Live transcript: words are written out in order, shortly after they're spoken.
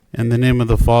In the name of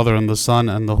the Father, and the Son,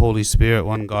 and the Holy Spirit,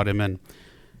 one God, amen.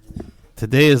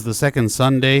 Today is the second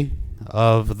Sunday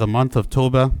of the month of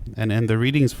Toba, and in the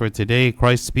readings for today,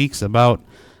 Christ speaks about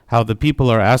how the people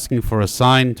are asking for a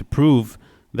sign to prove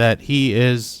that he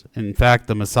is, in fact,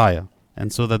 the Messiah,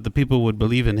 and so that the people would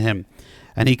believe in him.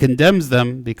 And he condemns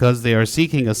them because they are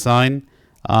seeking a sign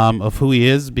of who he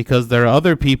is, because there are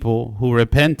other people who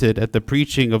repented at the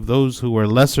preaching of those who were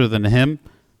lesser than him,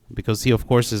 because he, of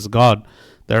course, is God.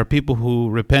 There are people who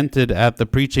repented at the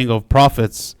preaching of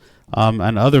prophets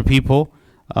and other people,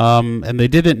 and they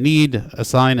didn't need a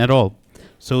sign at all.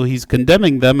 So he's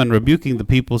condemning them and rebuking the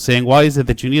people, saying, why is it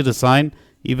that you need a sign,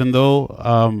 even though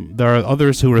there are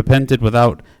others who repented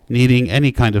without needing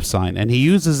any kind of sign? And he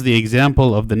uses the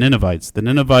example of the Ninevites. The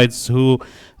Ninevites who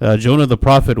Jonah the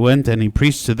prophet went and he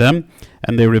preached to them,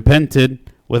 and they repented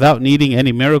without needing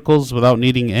any miracles, without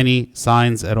needing any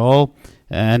signs at all.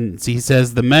 And he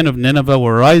says, the men of Nineveh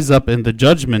will rise up in the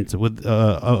judgment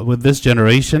with this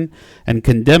generation and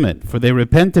condemn it, for they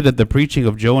repented at the preaching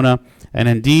of Jonah, and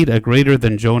indeed a greater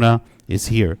than Jonah is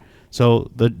here.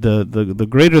 So the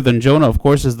greater than Jonah, of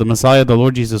course, is the Messiah, the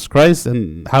Lord Jesus Christ.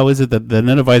 And how is it that the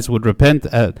Ninevites would repent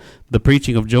at the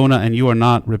preaching of Jonah, and you are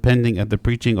not repenting at the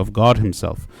preaching of God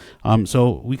himself?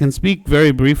 So we can speak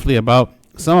very briefly about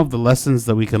some of the lessons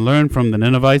that we can learn from the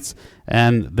Ninevites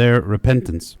and their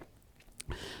repentance.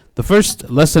 The first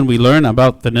lesson we learn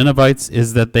about the Ninevites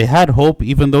is that they had hope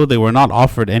even though they were not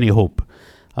offered any hope.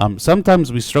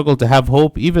 Sometimes we struggle to have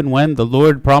hope even when the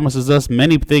Lord promises us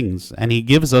many things and he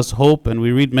gives us hope, and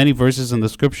we read many verses in the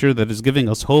scripture that is giving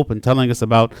us hope and telling us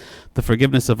about the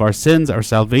forgiveness of our sins, our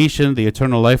salvation, the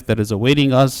eternal life that is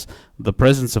awaiting us, the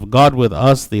presence of God with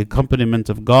us, the accompaniment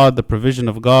of God, the provision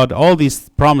of God, all these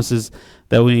promises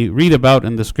that we read about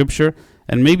in the scripture.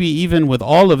 And maybe even with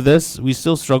all of this, we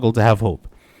still struggle to have hope.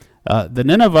 The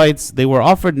Ninevites, they were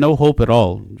offered no hope at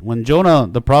all. When Jonah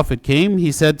the prophet came,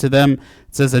 he said to them,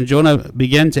 it says, and Jonah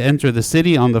began to enter the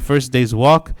city on the first day's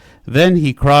walk. Then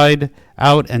he cried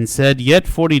out and said, yet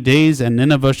 40 days and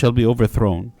Nineveh shall be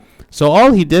overthrown. So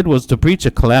all he did was to preach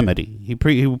a calamity. He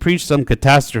preached some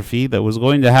catastrophe that was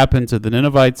going to happen to the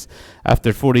Ninevites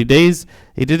after 40 days.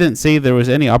 He didn't say there was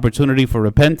any opportunity for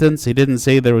repentance. He didn't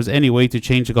say there was any way to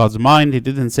change God's mind. He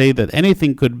didn't say that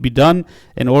anything could be done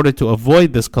in order to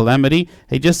avoid this calamity.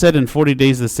 He just said in 40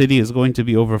 days the city is going to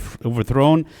be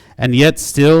overthrown. And yet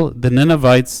still the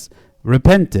Ninevites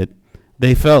repented.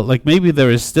 They felt like maybe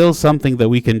there is still something that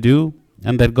we can do,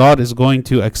 and that God is going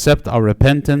to accept our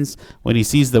repentance when he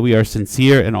sees that we are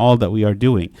sincere in all that we are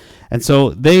doing. And so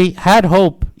they had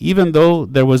hope, even though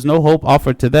there was no hope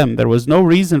offered to them. There was no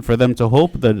reason for them to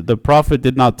hope. The prophet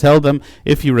did not tell them,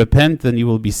 if you repent, then you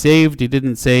will be saved. He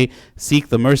didn't say, seek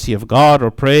the mercy of God,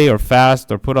 or pray, or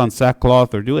fast, or put on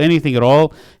sackcloth, or do anything at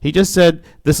all. He just said,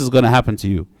 this is going to happen to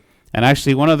you. And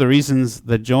actually, one of the reasons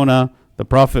that Jonah, the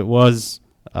prophet, was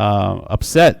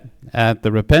upset at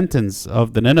the repentance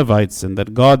of the Ninevites, and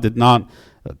that God did not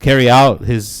carry out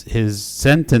his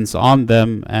sentence on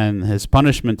them and his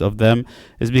punishment of them,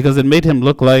 is because it made him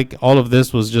look like all of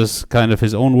this was just kind of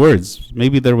his own words.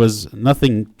 Maybe there was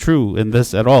nothing true in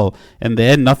this at all. In the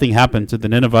end, nothing happened to the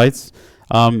Ninevites.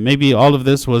 Maybe all of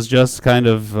this was just kind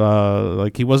of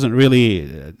like he wasn't really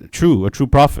a true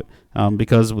prophet,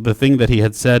 because the thing that he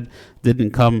had said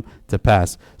didn't come to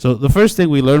pass. So the first thing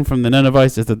we learn from the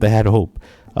Ninevites is that they had hope.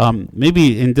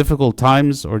 Maybe in difficult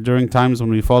times, or during times when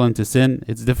we fall into sin,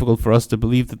 it's difficult for us to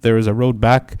believe that there is a road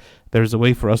back, there's a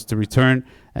way for us to return,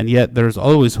 and yet there's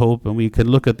always hope. And we could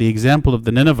look at the example of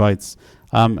the Ninevites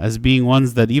as being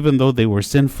ones that, even though they were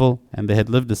sinful and they had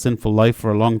lived a sinful life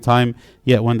for a long time,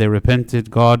 yet when they repented,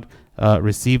 God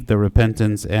received their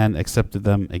repentance and accepted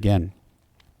them again.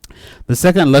 The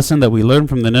second lesson that we learn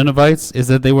from the Ninevites is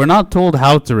that they were not told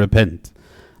how to repent.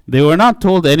 They were not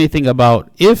told anything about,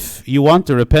 if you want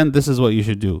to repent, this is what you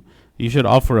should do. You should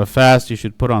offer a fast, you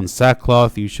should put on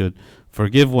sackcloth, you should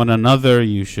forgive one another,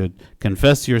 you should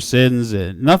confess your sins,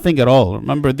 nothing at all.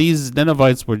 Remember, these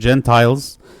Ninevites were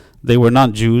Gentiles. They were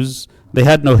not Jews. They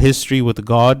had no history with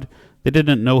God. They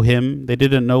didn't know him. They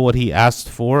didn't know what he asked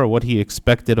for or what he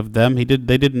expected of them. They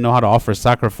didn't know how to offer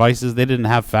sacrifices. They didn't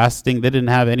have fasting. They didn't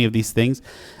have any of these things.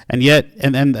 And yet,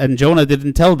 and Jonah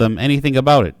didn't tell them anything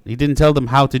about it. He didn't tell them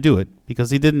how to do it, because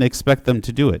he didn't expect them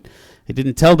to do it. He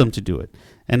didn't tell them to do it.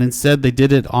 And instead they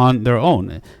did it on their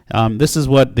own. This is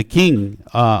what the king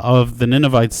of the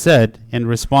Ninevites said in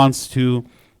response to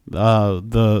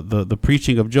the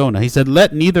preaching of Jonah. He said,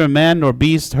 let neither man nor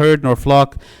beast, herd nor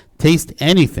flock taste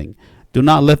anything. Do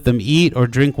not let them eat or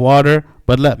drink water,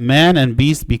 but let man and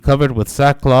beast be covered with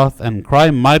sackcloth, and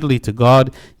cry mightily to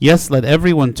God. Yes, let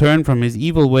everyone turn from his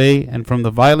evil way and from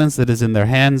the violence that is in their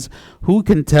hands. Who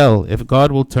can tell if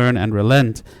God will turn and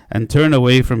relent and turn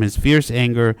away from his fierce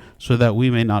anger, so that we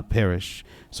may not perish?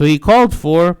 So he called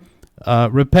for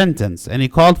repentance, and he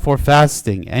called for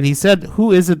fasting, and he said,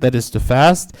 who is it that is to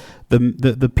fast?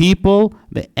 The people,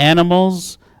 the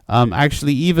animals,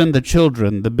 actually even the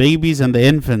children, the babies and the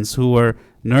infants who were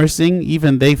nursing,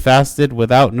 even they fasted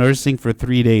without nursing for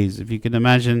 3 days. If you can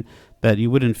imagine that you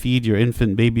wouldn't feed your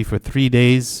infant baby for 3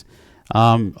 days,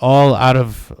 all out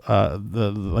of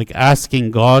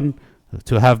asking God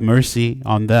to have mercy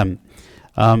on them.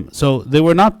 So they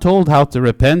were not told how to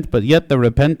repent, but yet the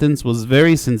repentance was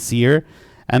very sincere,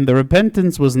 and the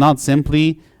repentance was not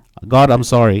simply, God, I'm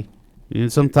sorry.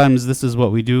 Sometimes this is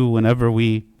what we do whenever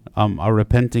we are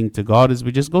repenting to God, is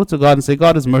we just go to God and say,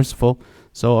 God is merciful,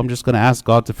 so I'm just going to ask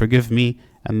God to forgive me,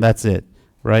 and that's it,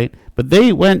 right? But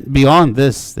they went beyond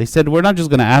this. They said, we're not just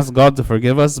going to ask God to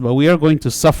forgive us, but we are going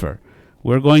to suffer.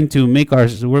 We're going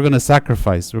to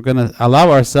sacrifice. We're going to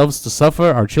allow ourselves to suffer,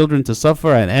 our children to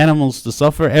suffer, and animals to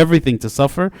suffer, everything to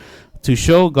suffer, to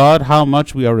show God how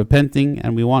much we are repenting,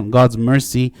 and we want God's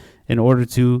mercy in order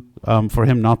to for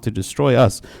him not to destroy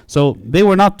us. So they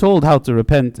were not told how to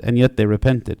repent, and yet they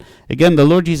repented. Again, the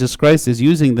Lord Jesus Christ is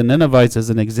using the Ninevites as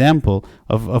an example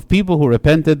of people who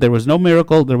repented. There was no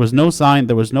miracle, there was no sign,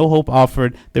 there was no hope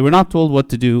offered. They were not told what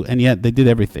to do, and yet they did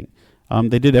everything.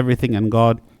 They did everything, and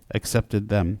God accepted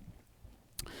them.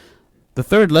 The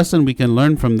third lesson we can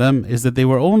learn from them is that they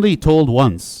were only told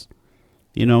once.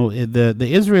 The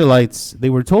Israelites, they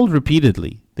were told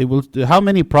repeatedly. How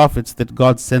many prophets did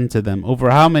God send to them?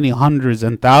 Over how many hundreds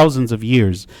and thousands of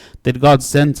years did God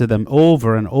send to them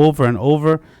over and over and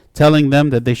over, telling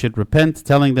them that they should repent,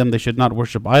 telling them they should not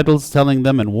worship idols, telling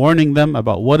them and warning them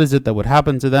about what is it that would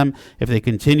happen to them if they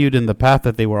continued in the path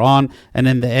that they were on. And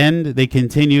in the end, they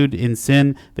continued in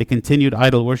sin, they continued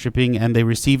idol worshiping, and they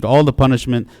received all the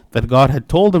punishment that God had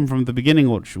told them from the beginning,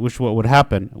 which what would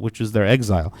happen, which was their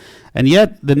exile. And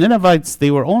yet, the Ninevites, they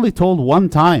were only told one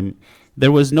time.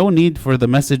 There was no need for the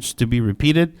message to be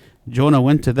repeated. Jonah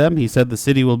went to them, he said the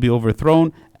city will be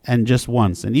overthrown, and just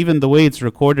once. And even the way it's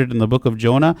recorded in the book of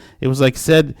Jonah, it was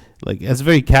said as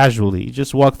very casually. He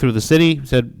just walked through the city,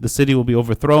 said the city will be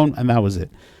overthrown, and that was it.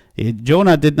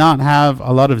 Jonah did not have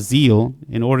a lot of zeal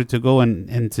in order to go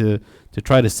and to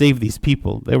try to save these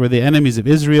people. They were the enemies of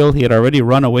Israel. He had already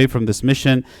run away from this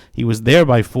mission. He was there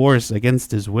by force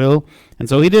against his will. And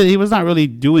so he was not really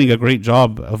doing a great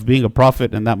job of being a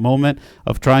prophet in that moment,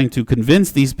 of trying to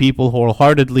convince these people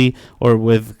wholeheartedly or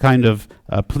with kind of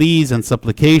pleas and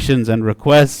supplications and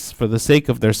requests for the sake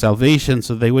of their salvation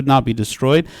so they would not be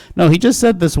destroyed. No, he just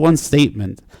said this one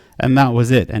statement, and that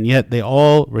was it. And yet they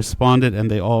all responded and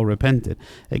they all repented.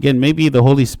 Again, maybe the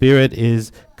Holy Spirit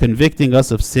is convicting us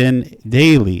of sin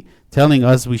daily, telling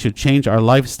us we should change our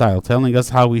lifestyle, telling us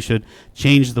how we should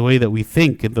change the way that we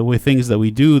think and the way things that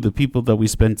we do, the people that we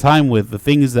spend time with, the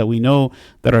things that we know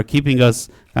that are keeping us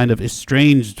kind of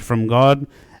estranged from God.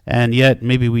 And yet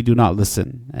maybe we do not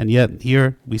listen. And yet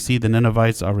here we see the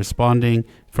Ninevites are responding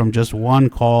from just one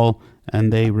call,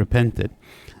 and they repented.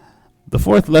 The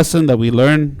fourth lesson that we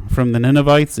learn from the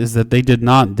Ninevites is that they did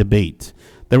not debate.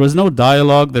 There was no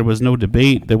dialogue, there was no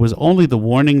debate, there was only the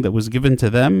warning that was given to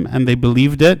them, and they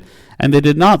believed it, and they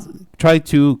did not try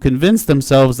to convince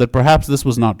themselves that perhaps this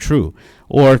was not true,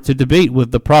 or to debate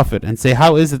with the prophet and say,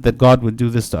 how is it that God would do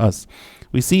this to us?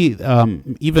 We see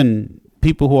even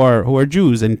people who are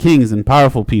Jews and kings and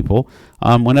powerful people,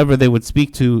 whenever they would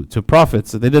speak to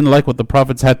prophets, they didn't like what the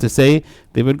prophets had to say,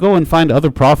 they would go and find other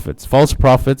prophets, false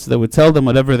prophets, that would tell them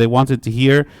whatever they wanted to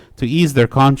hear, to ease their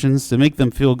conscience, to make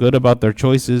them feel good about their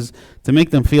choices, to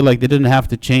make them feel like they didn't have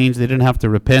to change, they didn't have to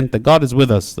repent, that God is with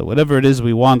us, that whatever it is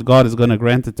we want, God is going to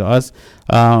grant it to us,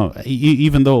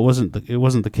 even though it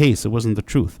wasn't the case, it wasn't the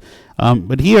truth.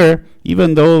 But here,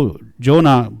 even though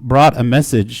Jonah brought a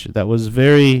message that was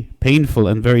very painful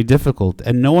and very difficult,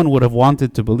 and no one would have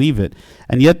wanted to believe it,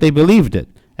 and yet they believed it,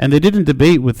 and they didn't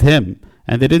debate with him,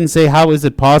 and they didn't say, how is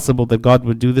it possible that God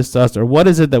would do this to us, or what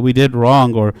is it that we did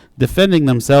wrong, or defending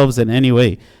themselves in any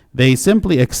way. They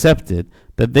simply accepted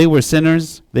that they were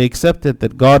sinners, they accepted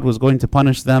that God was going to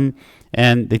punish them,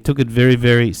 and they took it very,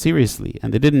 very seriously.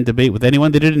 And they didn't debate with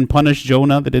anyone. They didn't punish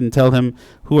Jonah. They didn't tell him,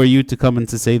 who are you to come and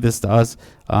to say this to us?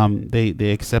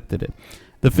 They accepted it.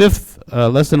 The fifth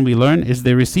lesson we learn is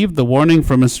they received the warning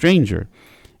from a stranger.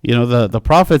 The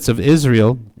prophets of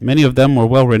Israel, many of them were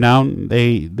well renowned.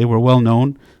 They were well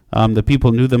known. The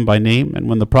people knew them by name, and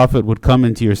when the prophet would come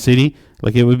into your city,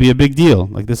 like it would be a big deal.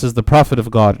 Like, this is the prophet of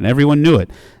God, and everyone knew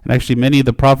it. And actually, many of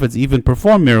the prophets even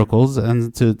performed miracles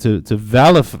and to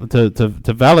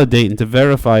validate and to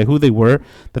verify who they were,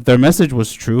 that their message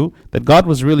was true, that God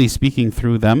was really speaking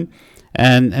through them,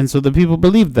 and so the people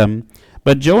believed them.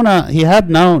 But Jonah, he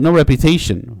had no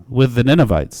reputation with the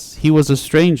Ninevites. He was a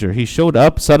stranger. He showed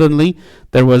up suddenly.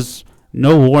 There was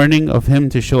no warning of him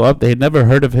to show up. They had never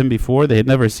heard of him before. They had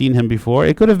never seen him before.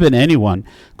 It could have been anyone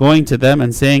going to them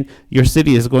and saying, your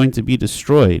city is going to be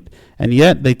destroyed. And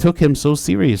yet they took him so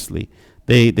seriously.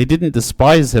 They didn't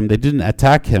despise him. They didn't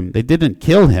attack him. They didn't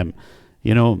kill him.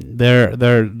 You know,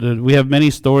 we have many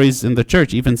stories in the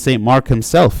church. Even St. Mark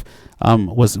himself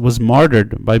was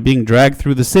martyred by being dragged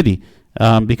through the city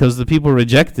because the people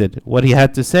rejected what he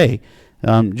had to say.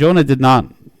 Jonah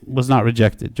was not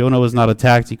rejected. Jonah was not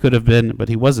attacked. He could have been, but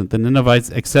he wasn't. The Ninevites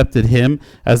accepted him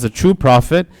as a true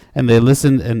prophet, and they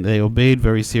listened and they obeyed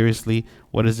very seriously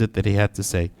what is it that he had to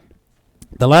say.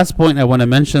 The last point I want to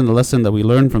mention, the lesson that we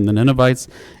learned from the Ninevites,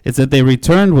 is that they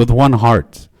returned with one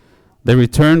heart. They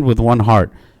returned with one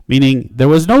heart, meaning there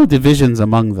was no divisions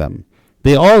among them.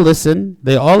 They all listened,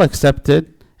 they all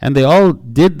accepted, and they all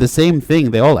did the same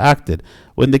thing. They all acted.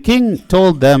 When the king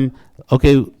told them,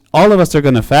 okay, all of us are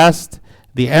going to fast,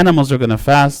 the animals are going to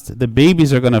fast, the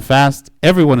babies are going to fast,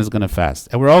 everyone is going to fast,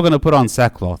 and we're all going to put on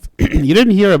sackcloth. You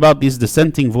didn't hear about these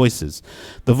dissenting voices,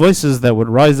 the voices that would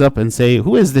rise up and say,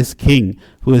 who is this king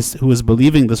who is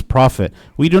believing this prophet?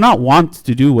 We do not want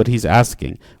to do what he's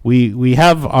asking. We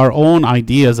have our own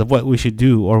ideas of what we should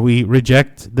do, or we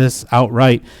reject this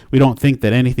outright. We don't think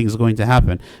that anything is going to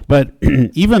happen. But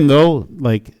even though,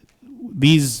 like,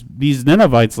 these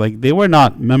Ninevites, like, they were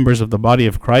not members of the body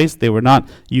of Christ. They were not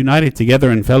united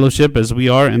together in fellowship as we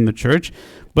are in the church,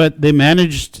 but they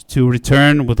managed to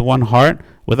return with one heart,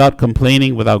 without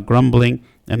complaining, without grumbling,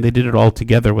 and they did it all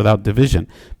together without division.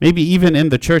 Maybe even in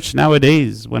the church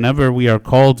nowadays, whenever we are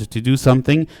called to do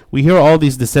something, we hear all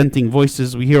these dissenting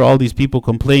voices. We hear all these people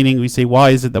complaining. We say,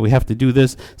 why is it that we have to do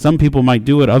this? Some people might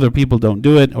do it, other people don't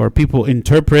do it, or people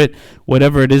interpret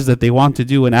whatever it is that they want to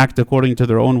do and act according to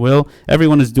their own will.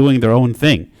 Everyone is doing their own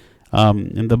thing.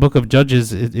 In the book of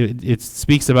Judges, it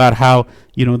speaks about how,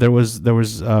 you know, there was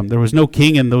no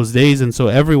king in those days, and so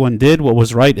everyone did what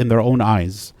was right in their own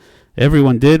eyes.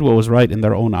 Everyone did what was right in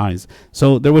their own eyes.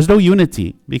 So there was no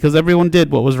unity because everyone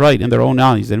did what was right in their own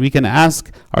eyes. And we can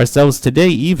ask ourselves today,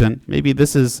 even maybe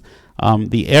this is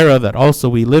the era that also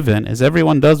we live in, is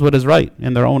everyone does what is right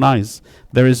in their own eyes.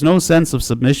 There is no sense of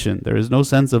submission. There is no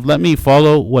sense of, let me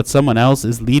follow what someone else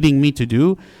is leading me to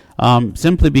do,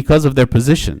 simply because of their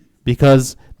position.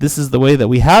 Because this is the way that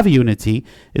we have unity,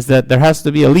 is that there has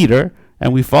to be a leader,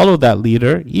 and we follow that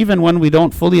leader even when we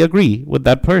don't fully agree with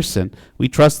that person. We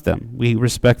trust them. We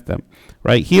respect them.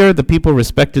 Right here, the people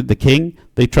respected the king.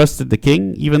 They trusted the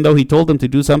king, even though he told them to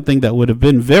do something that would have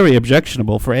been very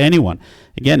objectionable for anyone.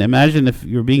 Again, imagine if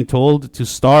you're being told to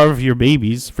starve your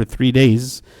babies for 3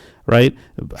 days, right?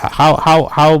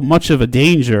 How much of a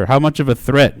danger, how much of a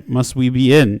threat must we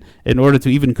be in order to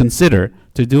even consider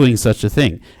to doing such a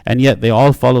thing? And yet they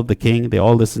all followed the king, they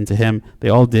all listened to him, they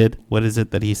all did what is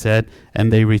it that he said,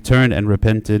 and they returned and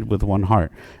repented with one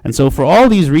heart. And so for all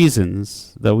these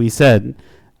reasons that we said,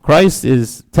 Christ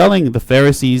is telling the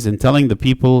Pharisees and telling the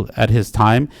people at his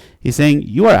time, he's saying,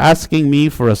 you are asking me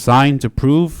for a sign to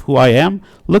prove who I am?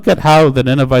 Look at how the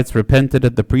Ninevites repented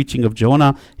at the preaching of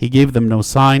Jonah. He gave them no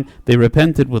sign. They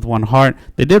repented with one heart.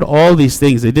 They did all these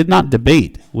things. They did not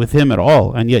debate with him at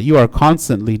all. And yet you are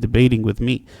constantly debating with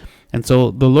me. And so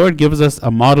the Lord gives us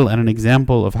a model and an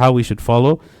example of how we should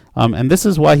follow. And this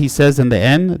is why he says in the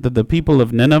end that the people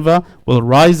of Nineveh will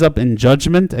rise up in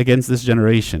judgment against this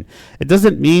generation. It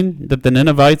doesn't mean that the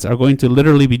Ninevites are going to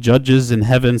literally be judges in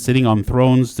heaven sitting on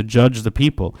thrones to judge the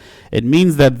people. It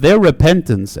means that their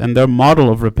repentance and their model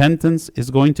of repentance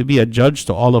is going to be a judge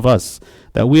to all of us,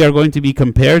 that we are going to be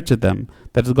compared to them,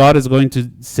 that God is going to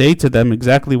say to them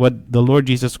exactly what the Lord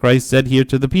Jesus Christ said here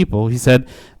to the people. He said,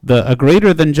 a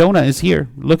greater than Jonah is here.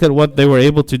 Look at what they were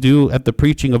able to do at the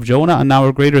preaching of Jonah, and now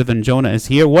a greater than Jonah is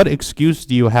here. What excuse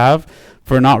do you have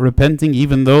for not repenting,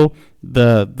 even though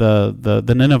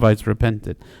the Ninevites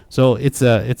repented? So it's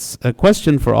a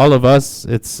question for all of us.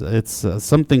 It's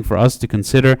something for us to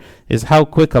consider, is how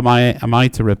quick am I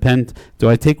to repent? Do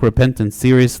I take repentance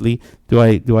seriously? Do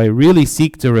I really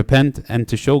seek to repent and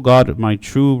to show God my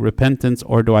true repentance,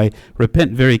 or do I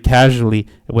repent very casually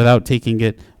without taking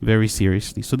it very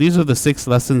seriously? So these are the 6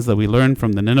 lessons that we learned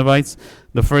from the Ninevites.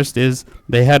 The first is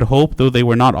they had hope, though they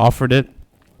were not offered it.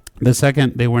 The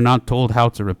second, they were not told how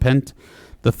to repent.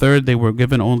 The third, they were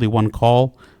given only one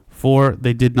call. 4,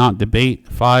 they did not debate.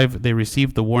 5, they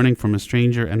received the warning from a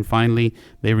stranger. And finally,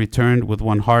 they returned with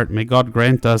one heart. May God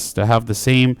grant us to have the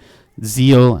same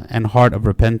zeal and heart of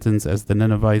repentance as the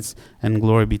Ninevites, and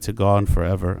glory be to God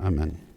forever. Amen.